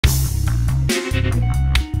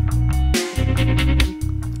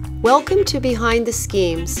Welcome to Behind the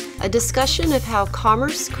Schemes, a discussion of how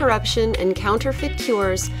commerce, corruption, and counterfeit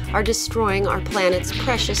cures are destroying our planet's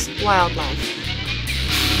precious wildlife.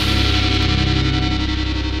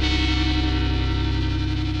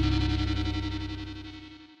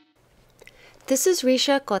 This is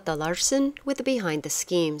Rhishja Cota-Larson with Behind the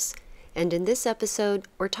Schemes, and in this episode,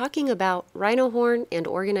 we're talking about rhino horn and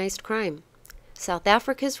organized crime. South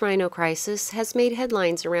Africa's rhino crisis has made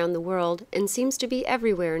headlines around the world and seems to be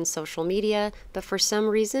everywhere in social media, but for some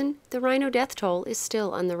reason, the rhino death toll is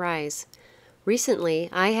still on the rise. Recently,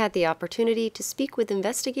 I had the opportunity to speak with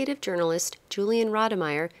investigative journalist Julian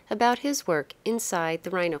Rademeyer about his work inside the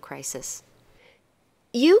rhino crisis.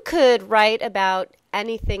 You could write about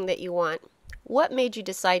anything that you want. What made you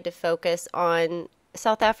decide to focus on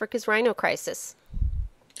South Africa's rhino crisis?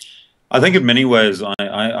 I think in many ways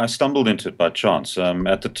I stumbled into it by chance.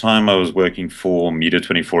 At the time I was working for Media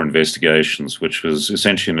 24 Investigations, which was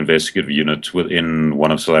essentially an investigative unit within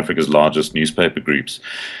one of South Africa's largest newspaper groups.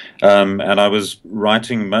 And I was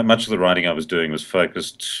writing, much of the writing I was doing was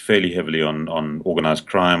focused fairly heavily on organized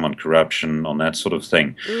crime, on corruption, on that sort of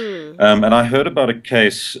thing. And I heard about a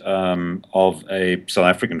case of a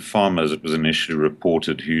South African farmer, as it was initially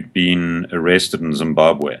reported, who'd been arrested in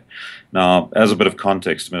Zimbabwe. Now, as a bit of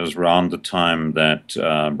context, it was around the time that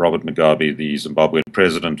Robert Mugabe, the Zimbabwean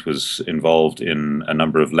president, was involved in a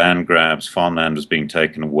number of land grabs. Farmland was being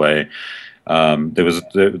taken away. There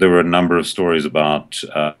were a number of stories about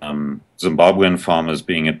Zimbabwean farmers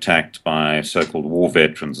being attacked by so-called war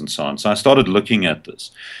veterans and so on. So I started looking at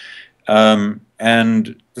this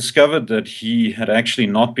and discovered that he had actually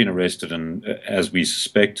not been arrested, as we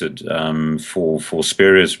suspected, for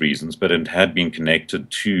spurious reasons, but it had been connected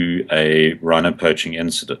to a rhino poaching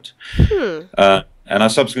incident. And I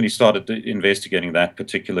subsequently started investigating that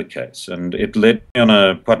particular case, and it led me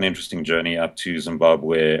on quite an interesting journey up to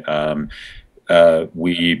Zimbabwe.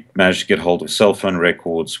 We managed to get hold of cell phone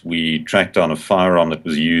records. We tracked down a firearm that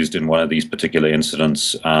was used in one of these particular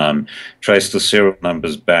incidents, traced the serial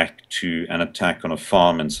numbers back to an attack on a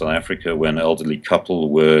farm in South Africa where an elderly couple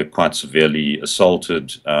were quite severely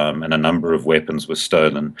assaulted, and a number of weapons were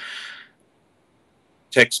stolen.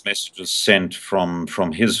 Text messages sent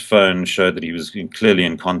from his phone showed that he was clearly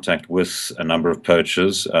in contact with a number of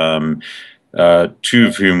poachers, two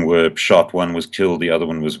of whom were shot. One was killed, the other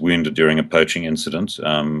one was wounded during a poaching incident,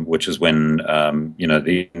 which is when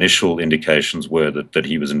the initial indications were that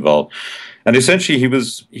he was involved. And essentially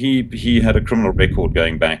he had a criminal record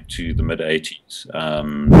going back to the mid-'80s,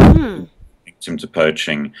 linked him to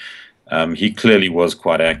poaching. He clearly was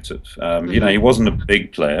quite active. He wasn't a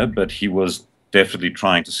big player, but he was definitely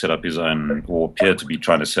trying to set up his own, or appeared to be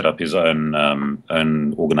trying to set up his own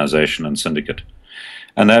organization and syndicate.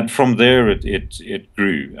 And that from there it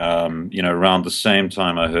grew. Around the same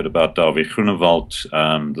time I heard about Dawie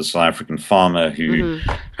Groenewald, the South African farmer who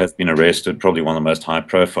has been arrested, probably one of the most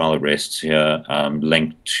high-profile arrests here,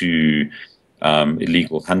 linked to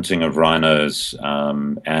illegal hunting of rhinos,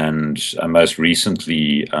 and most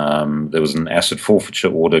recently there was an asset forfeiture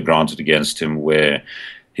order granted against him where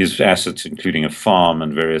his assets, including a farm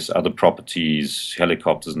and various other properties,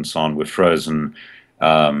 helicopters and so on, were frozen,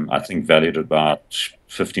 I think valued at about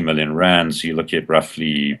 50 million rand. So you look at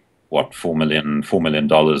roughly, $4 million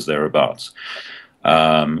thereabouts,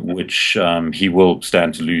 which he will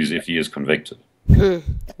stand to lose if he is convicted.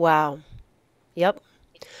 Wow. Yep.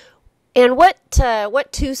 And what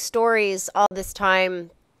two stories all this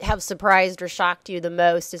time have surprised or shocked you the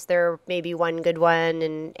most? Is there maybe one good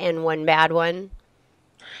one and one bad one?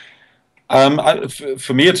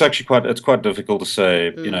 For me, it's actually quite difficult to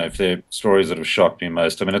say, if there are stories that have shocked me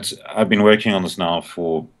most. I mean, I've been working on this now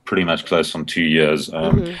for pretty much close on 2 years,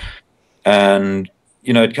 and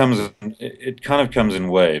it kind of comes in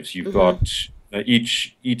waves. You've got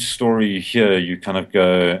each story here, you kind of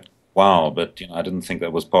go, wow, but I didn't think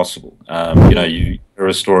that was possible. You hear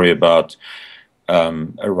a story about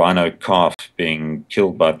a rhino calf being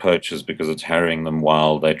killed by poachers because it's harrying them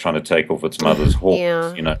while they're trying to take off its mother's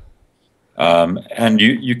horns. And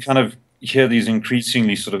you kind of hear these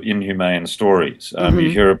increasingly sort of inhumane stories. You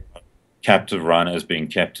hear about captive rhinos being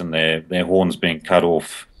kept and their horns being cut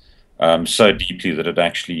off so deeply that it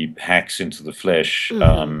actually hacks into the flesh.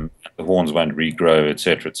 The horns won't regrow,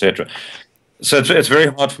 etc., etc. So it's very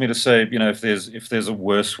hard for me to say, if there's a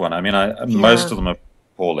worse one. I mean, most of them are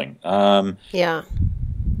appalling.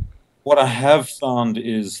 What I have found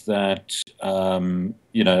is that, another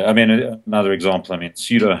example,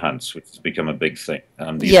 pseudo hunts, which has become a big thing.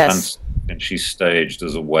 These hunts are actually staged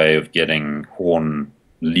as a way of getting horn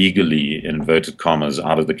legally, in inverted commas,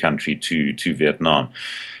 out of the country to Vietnam.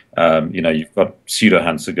 You've got pseudo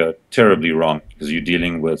hunts that go terribly wrong because you're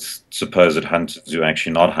dealing with supposed hunters who are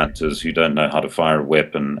actually not hunters, who don't know how to fire a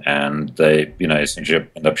weapon, and they, essentially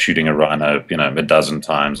end up shooting a rhino, a dozen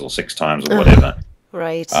times or 6 times or whatever.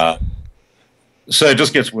 Right. So it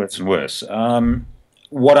just gets worse and worse.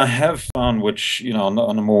 What I have found, which, on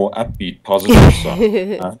a more upbeat, positive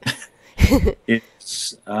side,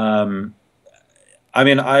 it's,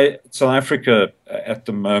 South Africa at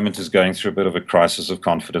the moment is going through a bit of a crisis of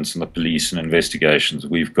confidence in the police and investigations.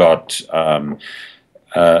 We've got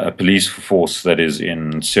a police force that is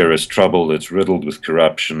in serious trouble. It's riddled with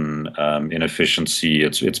corruption, inefficiency.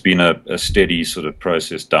 It's been a steady sort of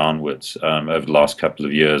process downwards over the last couple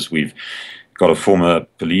of years. We've got a former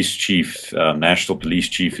police chief, national police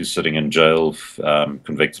chief, who's sitting in jail,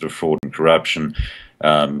 convicted of fraud and corruption.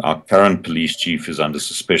 Our current police chief is under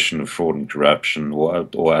suspicion of fraud and corruption, or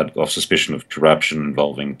of suspicion of corruption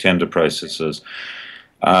involving tender processes.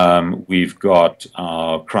 We've got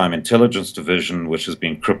our crime intelligence division, which has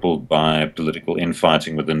been crippled by political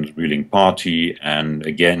infighting within the ruling party, and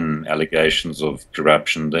again, allegations of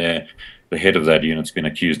corruption there. The head of that unit's been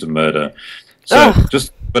accused of murder. So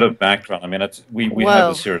just a bit of background. I mean, we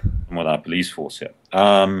have a serious problem with our police force here.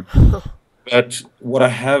 But what I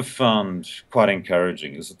have found quite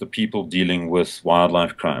encouraging is that the people dealing with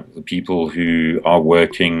wildlife crime, the people who are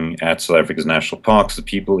working at South Africa's national parks, the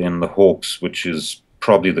people in the Hawks, which is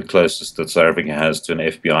probably the closest that South Africa has to an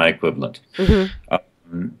FBI equivalent,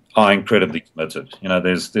 are incredibly committed.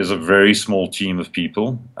 There's a very small team of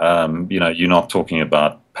people. You're not talking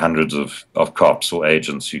about hundreds of cops or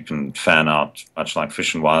agents who can fan out, much like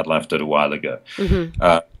Fish and Wildlife did a while ago.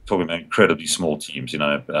 Talking about incredibly small teams,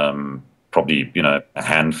 probably, a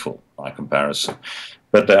handful by comparison.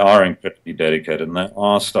 But they are incredibly dedicated, and they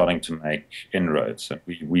are starting to make inroads. And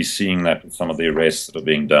we're seeing that with some of the arrests that are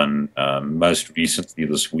being done, most recently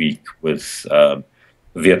this week with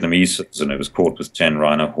Vietnamese citizen who was caught with 10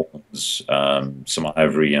 rhino horns, some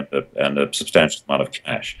ivory, and a substantial amount of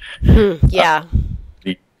cash.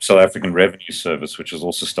 The South African Revenue Service, which has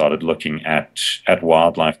also started looking at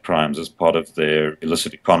wildlife crimes as part of their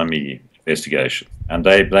illicit economy investigation, and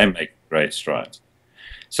they make great strides.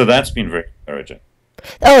 So that's been very encouraging.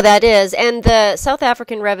 Oh, that is. And the South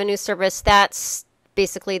African Revenue Service, that's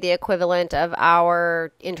basically the equivalent of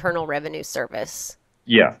our Internal Revenue Service.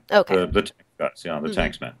 Yeah. Okay. The tank guys, the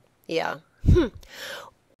tanks man. Yeah.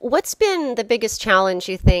 What's been the biggest challenge,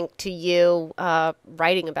 you think, to you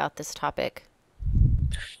writing about this topic?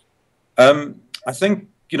 I think,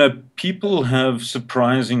 people have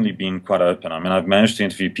surprisingly been quite open. I mean, I've managed to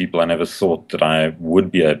interview people I never thought that I would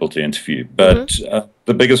be able to interview. But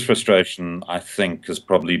the biggest frustration, I think, has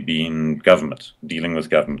probably been government, dealing with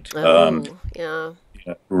government.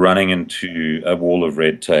 Running into a wall of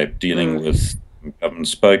red tape, dealing with government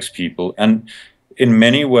spokespeople. And in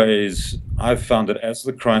many ways, I've found that as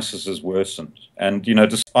the crisis has worsened, and,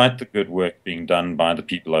 despite the good work being done by the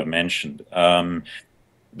people I've mentioned,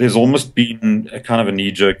 there's almost been a kind of a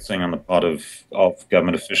knee-jerk thing on the part of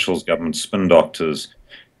government officials, government spin doctors,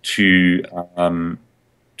 to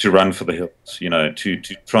run for the hills,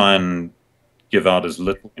 to try and give out as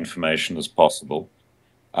little information as possible,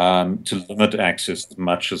 to limit access as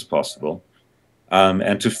much as possible,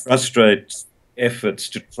 and to frustrate efforts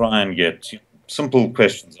to try and get simple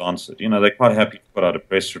questions answered. They're quite happy to put out a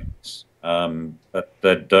press release, but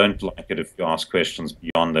they don't like it if you ask questions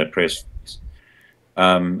beyond their press release.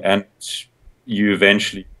 And you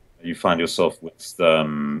eventually find yourself with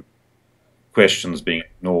questions being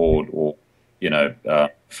ignored, or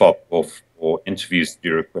fobbed off, or interviews to be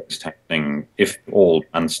requested happening, if all,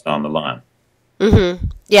 months down the line.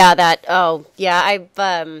 Yeah, I've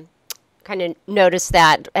kind of noticed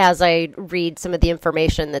that as I read some of the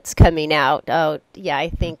information that's coming out. Oh, yeah, I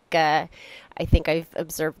think I've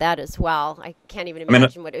observed that as well. I can't even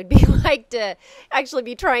imagine what it would be like to actually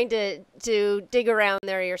be trying to dig around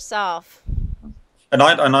there yourself. A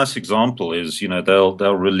nice example is,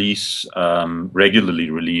 they'll release regularly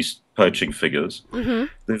release poaching figures.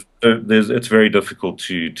 It's very difficult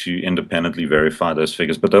to independently verify those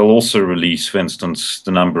figures, but they'll also release, for instance,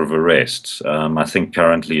 the number of arrests. I think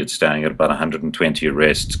currently it's standing at about 120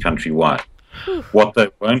 arrests countrywide. What they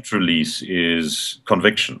won't release is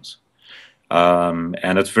convictions.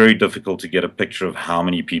 And it's very difficult to get a picture of how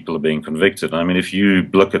many people are being convicted. I mean, if you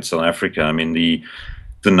look at South Africa, I mean, the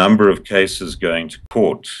number of cases going to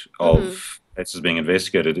court of cases being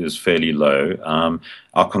investigated is fairly low.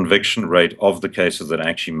 Our conviction rate of the cases that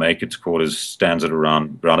actually make it to court stands at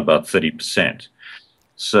around about 30%.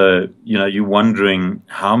 So, you're wondering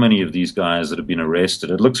how many of these guys that have been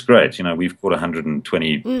arrested. It looks great. We've caught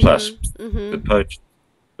 120 plus poachers.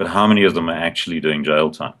 but how many of them are actually doing jail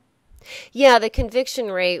time? Yeah, the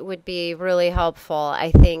conviction rate would be really helpful. I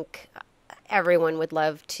think everyone would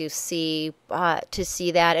love to see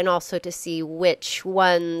that, and also to see which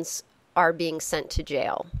ones are being sent to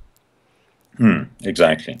jail.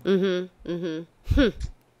 Exactly.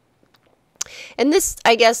 And this,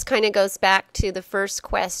 I guess, kind of goes back to the first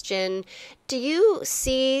question. Do you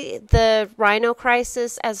see the rhino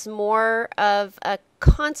crisis as more of a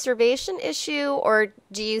conservation issue, or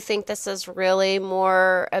do you think this is really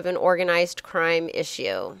more of an organized crime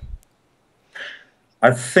issue?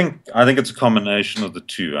 I think it's a combination of the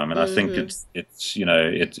two. I mean, I think Mm-hmm.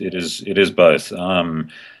 it's it is both.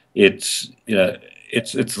 It's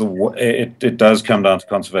it's it does come down to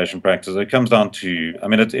conservation practice. It comes down to, I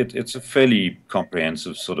mean, it's a fairly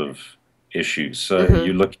comprehensive sort of issue. So Mm-hmm.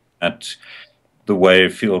 you look at the way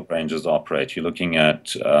field rangers operate. You're looking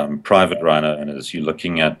at private rhino owners. You're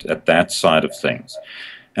looking at that side of things.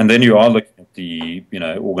 And then you are looking at the,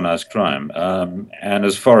 organized crime. And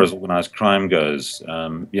as far as organized crime goes,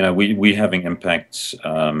 we're having impacts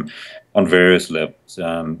on various levels.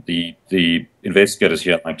 The investigators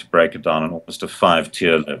here like to break it down on almost a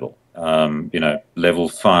five-tier level. Level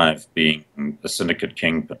five being a syndicate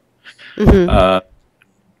kingpin. Mm-hmm. Uh,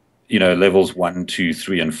 levels one, two,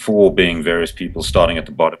 three, and four being various people starting at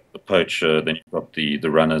the bottom of the poacher. Then you've got the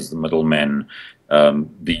runners, the middlemen,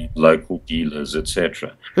 the local dealers,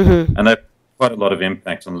 etc. Mm-hmm. And that quite a lot of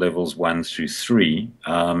impact on levels one through three,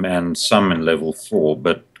 and some in level four,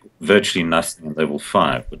 but virtually nothing in level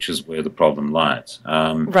five, which is where the problem lies.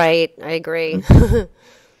 Right, I agree.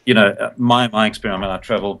 My experience, I mean, I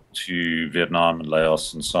traveled to Vietnam and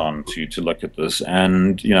Laos and so on to look at this,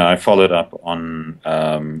 and I followed up on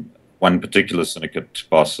one particular syndicate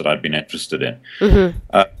boss that I'd been interested in. Mm-hmm.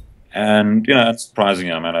 And it's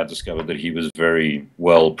surprising. I mean, I discovered that he was very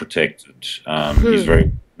well protected. He's Hmm.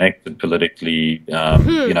 very connected politically.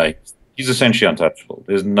 Hmm. He's essentially untouchable.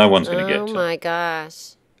 There's no one's going to Oh get to him. my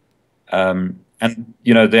gosh. And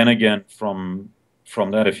then again, from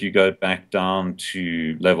that, if you go back down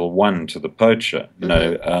to level one to the poacher,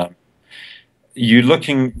 Mm-hmm.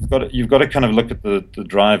 you've got to kind of look at the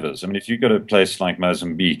drivers. I mean, if you go to a place like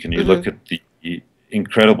Mozambique and you Mm-hmm. look at the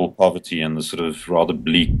incredible poverty and the sort of rather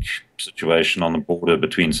bleak situation on the border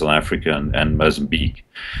between South Africa and Mozambique,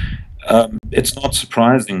 it's not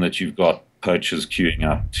surprising that you've got poachers queuing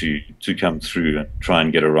up to come through and try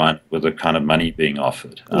and get a rhino with the kind of money being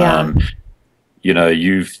offered. Yeah.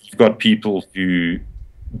 You've got people who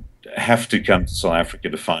have to come to South Africa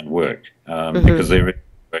to find work Mm-hmm. because they really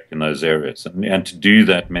work in those areas. And to do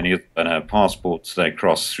that, many of them don't have passports. They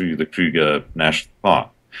cross through the Kruger National Park.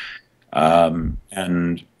 And,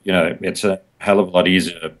 it's a hell of a lot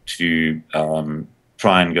easier to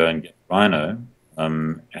try and go and get rhino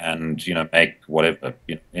and, make whatever,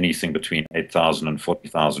 anything between 8,000 and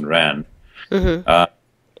 40,000 Rand. Mm-hmm. Uh,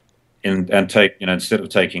 and take, instead of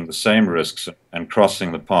taking the same risks and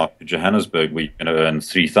crossing the park to Johannesburg, where you're going to earn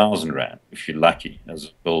 3,000 Rand if you're lucky as a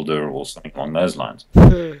builder or something along those lines.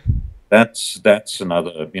 Mm-hmm. That's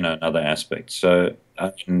another aspect. So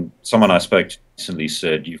someone I spoke to recently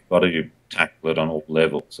said you've got to tackle it on all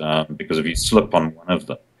levels because if you slip on one of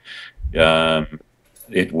them,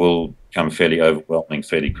 it will become fairly overwhelming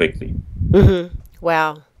fairly quickly. Mm-hmm.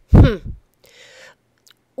 Wow. Hmm.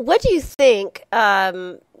 What do you think?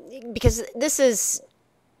 Because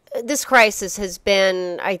this crisis has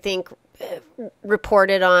been, I think,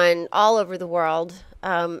 reported on all over the world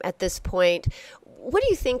at this point. What do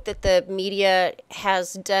you think that the media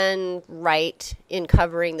has done right in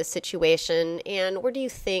covering the situation, and where do you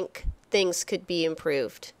think things could be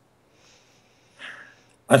improved?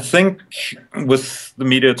 I think with the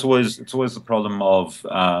media, it's always the problem of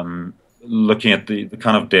looking at the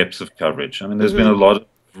kind of depth of coverage. I mean, there's been a Mm-hmm. lot of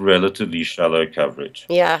relatively shallow coverage.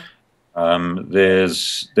 Yeah.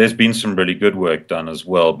 There's been some really good work done as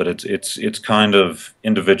well, but it's kind of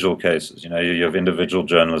individual cases. You have individual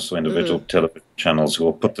journalists or individual Mm-hmm. television channels who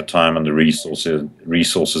will put the time and the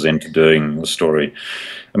resources into doing the story.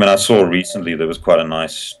 I mean, I saw recently there was quite a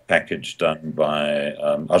nice package done by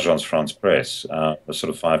Agence France Presse, a sort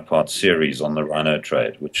of five-part series on the rhino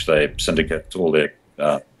trade, which they syndicate to all their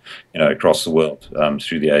across the world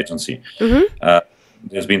through the agency. Mm-hmm.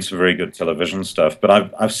 There's been some very good television stuff, but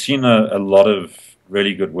I've seen a lot of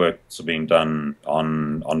really good work that's being done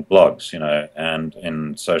on blogs, and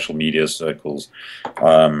in social media circles,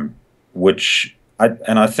 which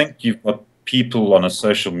I think you've got people on a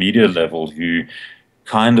social media level who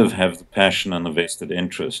kind of have the passion and the vested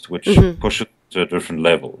interest, which Mm-hmm. push it to a different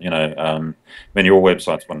level. I mean, your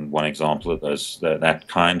website's one example of those that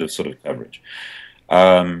kind of sort of coverage.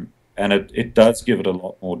 and it does give it a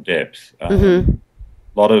lot more depth. Mm-hmm.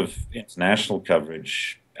 A lot of international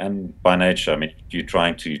coverage, and by nature, I mean, you're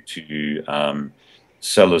trying to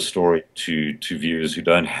sell a story to viewers who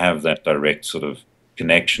don't have that direct sort of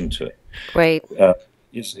connection to it. Right. Uh,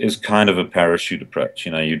 is kind of a parachute approach.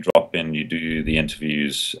 You know, you drop in, you do the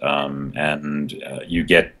interviews, and you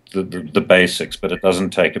get the basics, but it doesn't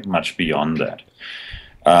take it much beyond that.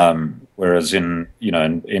 Whereas in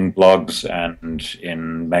blogs and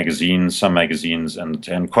in magazines, some magazines,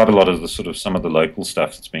 and quite a lot of the sort of some of the local stuff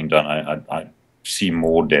that's being done, I see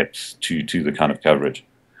more depth to the kind of coverage.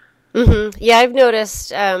 Mm-hmm. Yeah, I've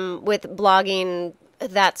noticed with blogging,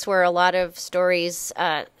 that's where a lot of stories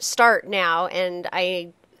start now, and I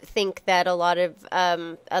think that a lot of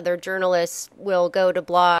other journalists will go to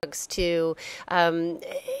blogs to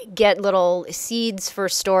get little seeds for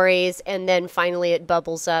stories, and then finally it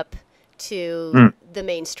bubbles up to Mm. the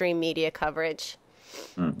mainstream media coverage.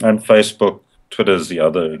 And Facebook, Twitter is the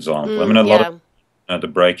other example. I mean, a lot of Yeah. the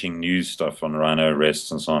breaking news stuff on Rhino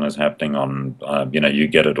arrests and so on is happening on, you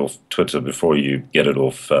get it off Twitter before you get it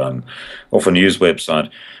off a news website.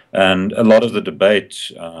 And a lot of the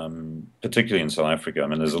debate, particularly in South Africa, I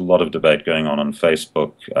mean, there's a lot of debate going on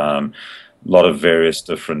Facebook, a lot of various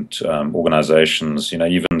different organizations,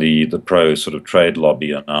 even the pro sort of trade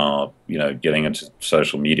lobby are now, getting into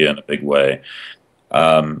social media in a big way.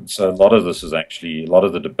 So a lot of this is actually, a lot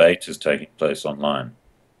of the debate is taking place online.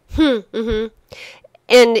 Mm-hmm.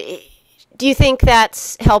 And do you think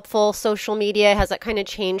that's helpful, social media? Has that kind of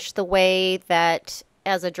changed the way that,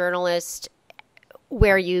 as a journalist,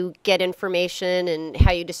 where you get information and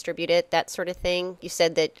how you distribute it, that sort of thing? You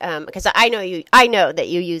said that because I know that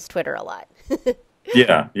you use Twitter a lot.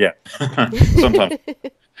 Yeah, yeah, sometimes.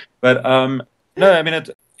 But no, I mean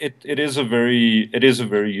it is a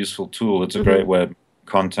very useful tool. It's a Mm-hmm. great way of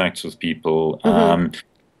contacts with people. Mm-hmm.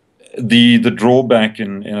 The drawback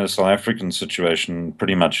in a South African situation,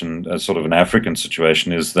 pretty much in a sort of an African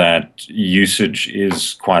situation, is that usage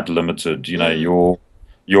is quite limited. Mm.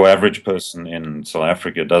 Your average person in South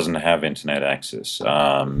Africa doesn't have internet access.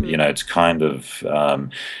 Mm-hmm. It's kind of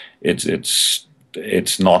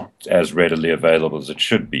it's not as readily available as it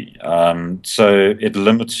should be. So it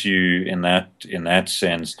limits you in that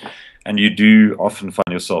sense, and you do often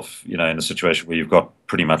find yourself, in a situation where you've got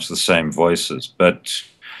pretty much the same voices. But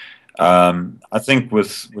I think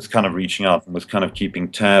with kind of reaching out and with kind of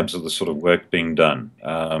keeping tabs of the sort of work being done,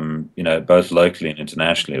 both locally and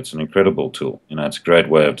internationally, it's an incredible tool. It's a great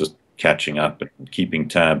way of just catching up and keeping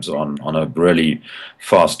tabs on a really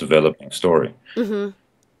fast developing story. Mm-hmm.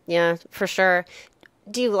 Yeah, for sure.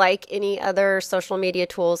 Do you like any other social media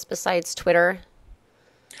tools besides Twitter?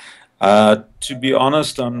 To be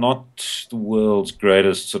honest, I'm not the world's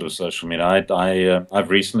greatest sort of social media. I've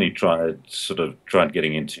recently tried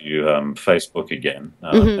getting into Facebook again.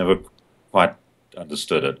 I've Mm-hmm. never quite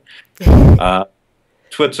understood it. Uh,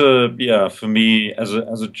 Twitter, yeah, for me as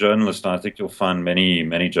a journalist, I think you'll find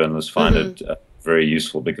many journalists find Mm-hmm. it very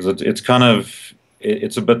useful because it's kind of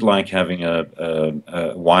it's a bit like having a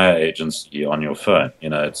wire agency on your phone.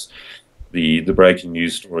 It's the breaking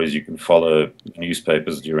news stories. You can follow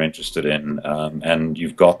newspapers that you're interested in, and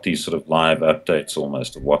you've got these sort of live updates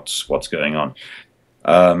almost of what's going on.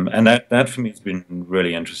 And that for me has been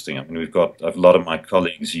really interesting. I mean, a lot of my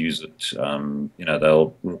colleagues use it.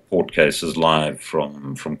 They'll report cases live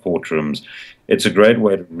from courtrooms. It's a great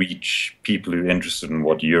way to reach people who are interested in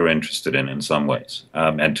what you're interested in some ways,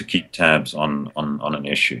 and to keep tabs on an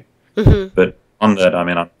issue. Mm-hmm. But on that, I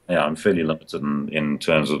mean, I'm fairly limited in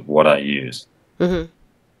terms of what I use. Mm-hmm.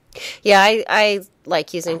 Yeah, I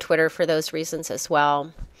like using Twitter for those reasons as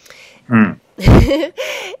well. Hmm.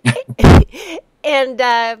 And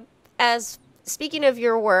as speaking of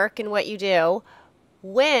your work and what you do,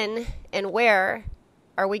 when and where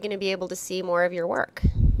are we going to be able to see more of your work?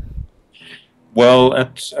 Well,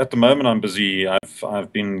 at the moment, I'm busy.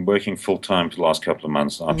 I've been working full time for the last couple of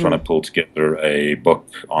months. I'm trying to Hmm. pull together a book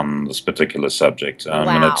on this particular subject,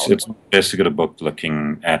 and it's Wow. it's an investigative book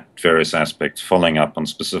looking at various aspects, following up on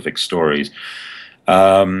specific stories.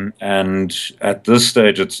 And at this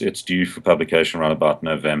stage, it's due for publication around about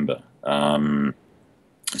November.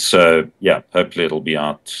 So yeah, hopefully it'll be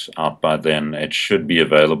out by then. It should be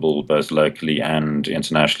available both locally and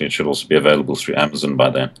internationally. It should also be available through Amazon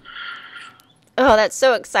by then. Oh, that's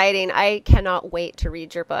so exciting. I cannot wait to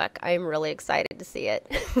read your book. I'm really excited to see it.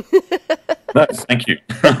 No, thank you.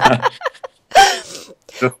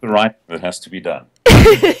 Just the right that has to be done.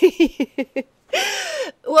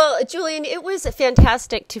 Well, Julian, it was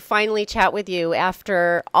fantastic to finally chat with you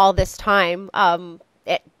after all this time.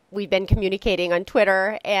 We've been communicating on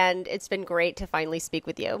Twitter, and it's been great to finally speak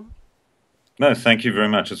with you. No, thank you very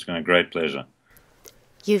much. It's been a great pleasure.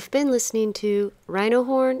 You've been listening to Rhino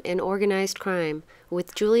Horn and Organized Crime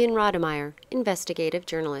with Julian Rademeyer, investigative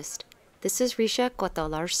journalist. This is Rhishja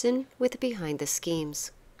Cota-Larson with Behind the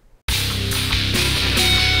Schemes.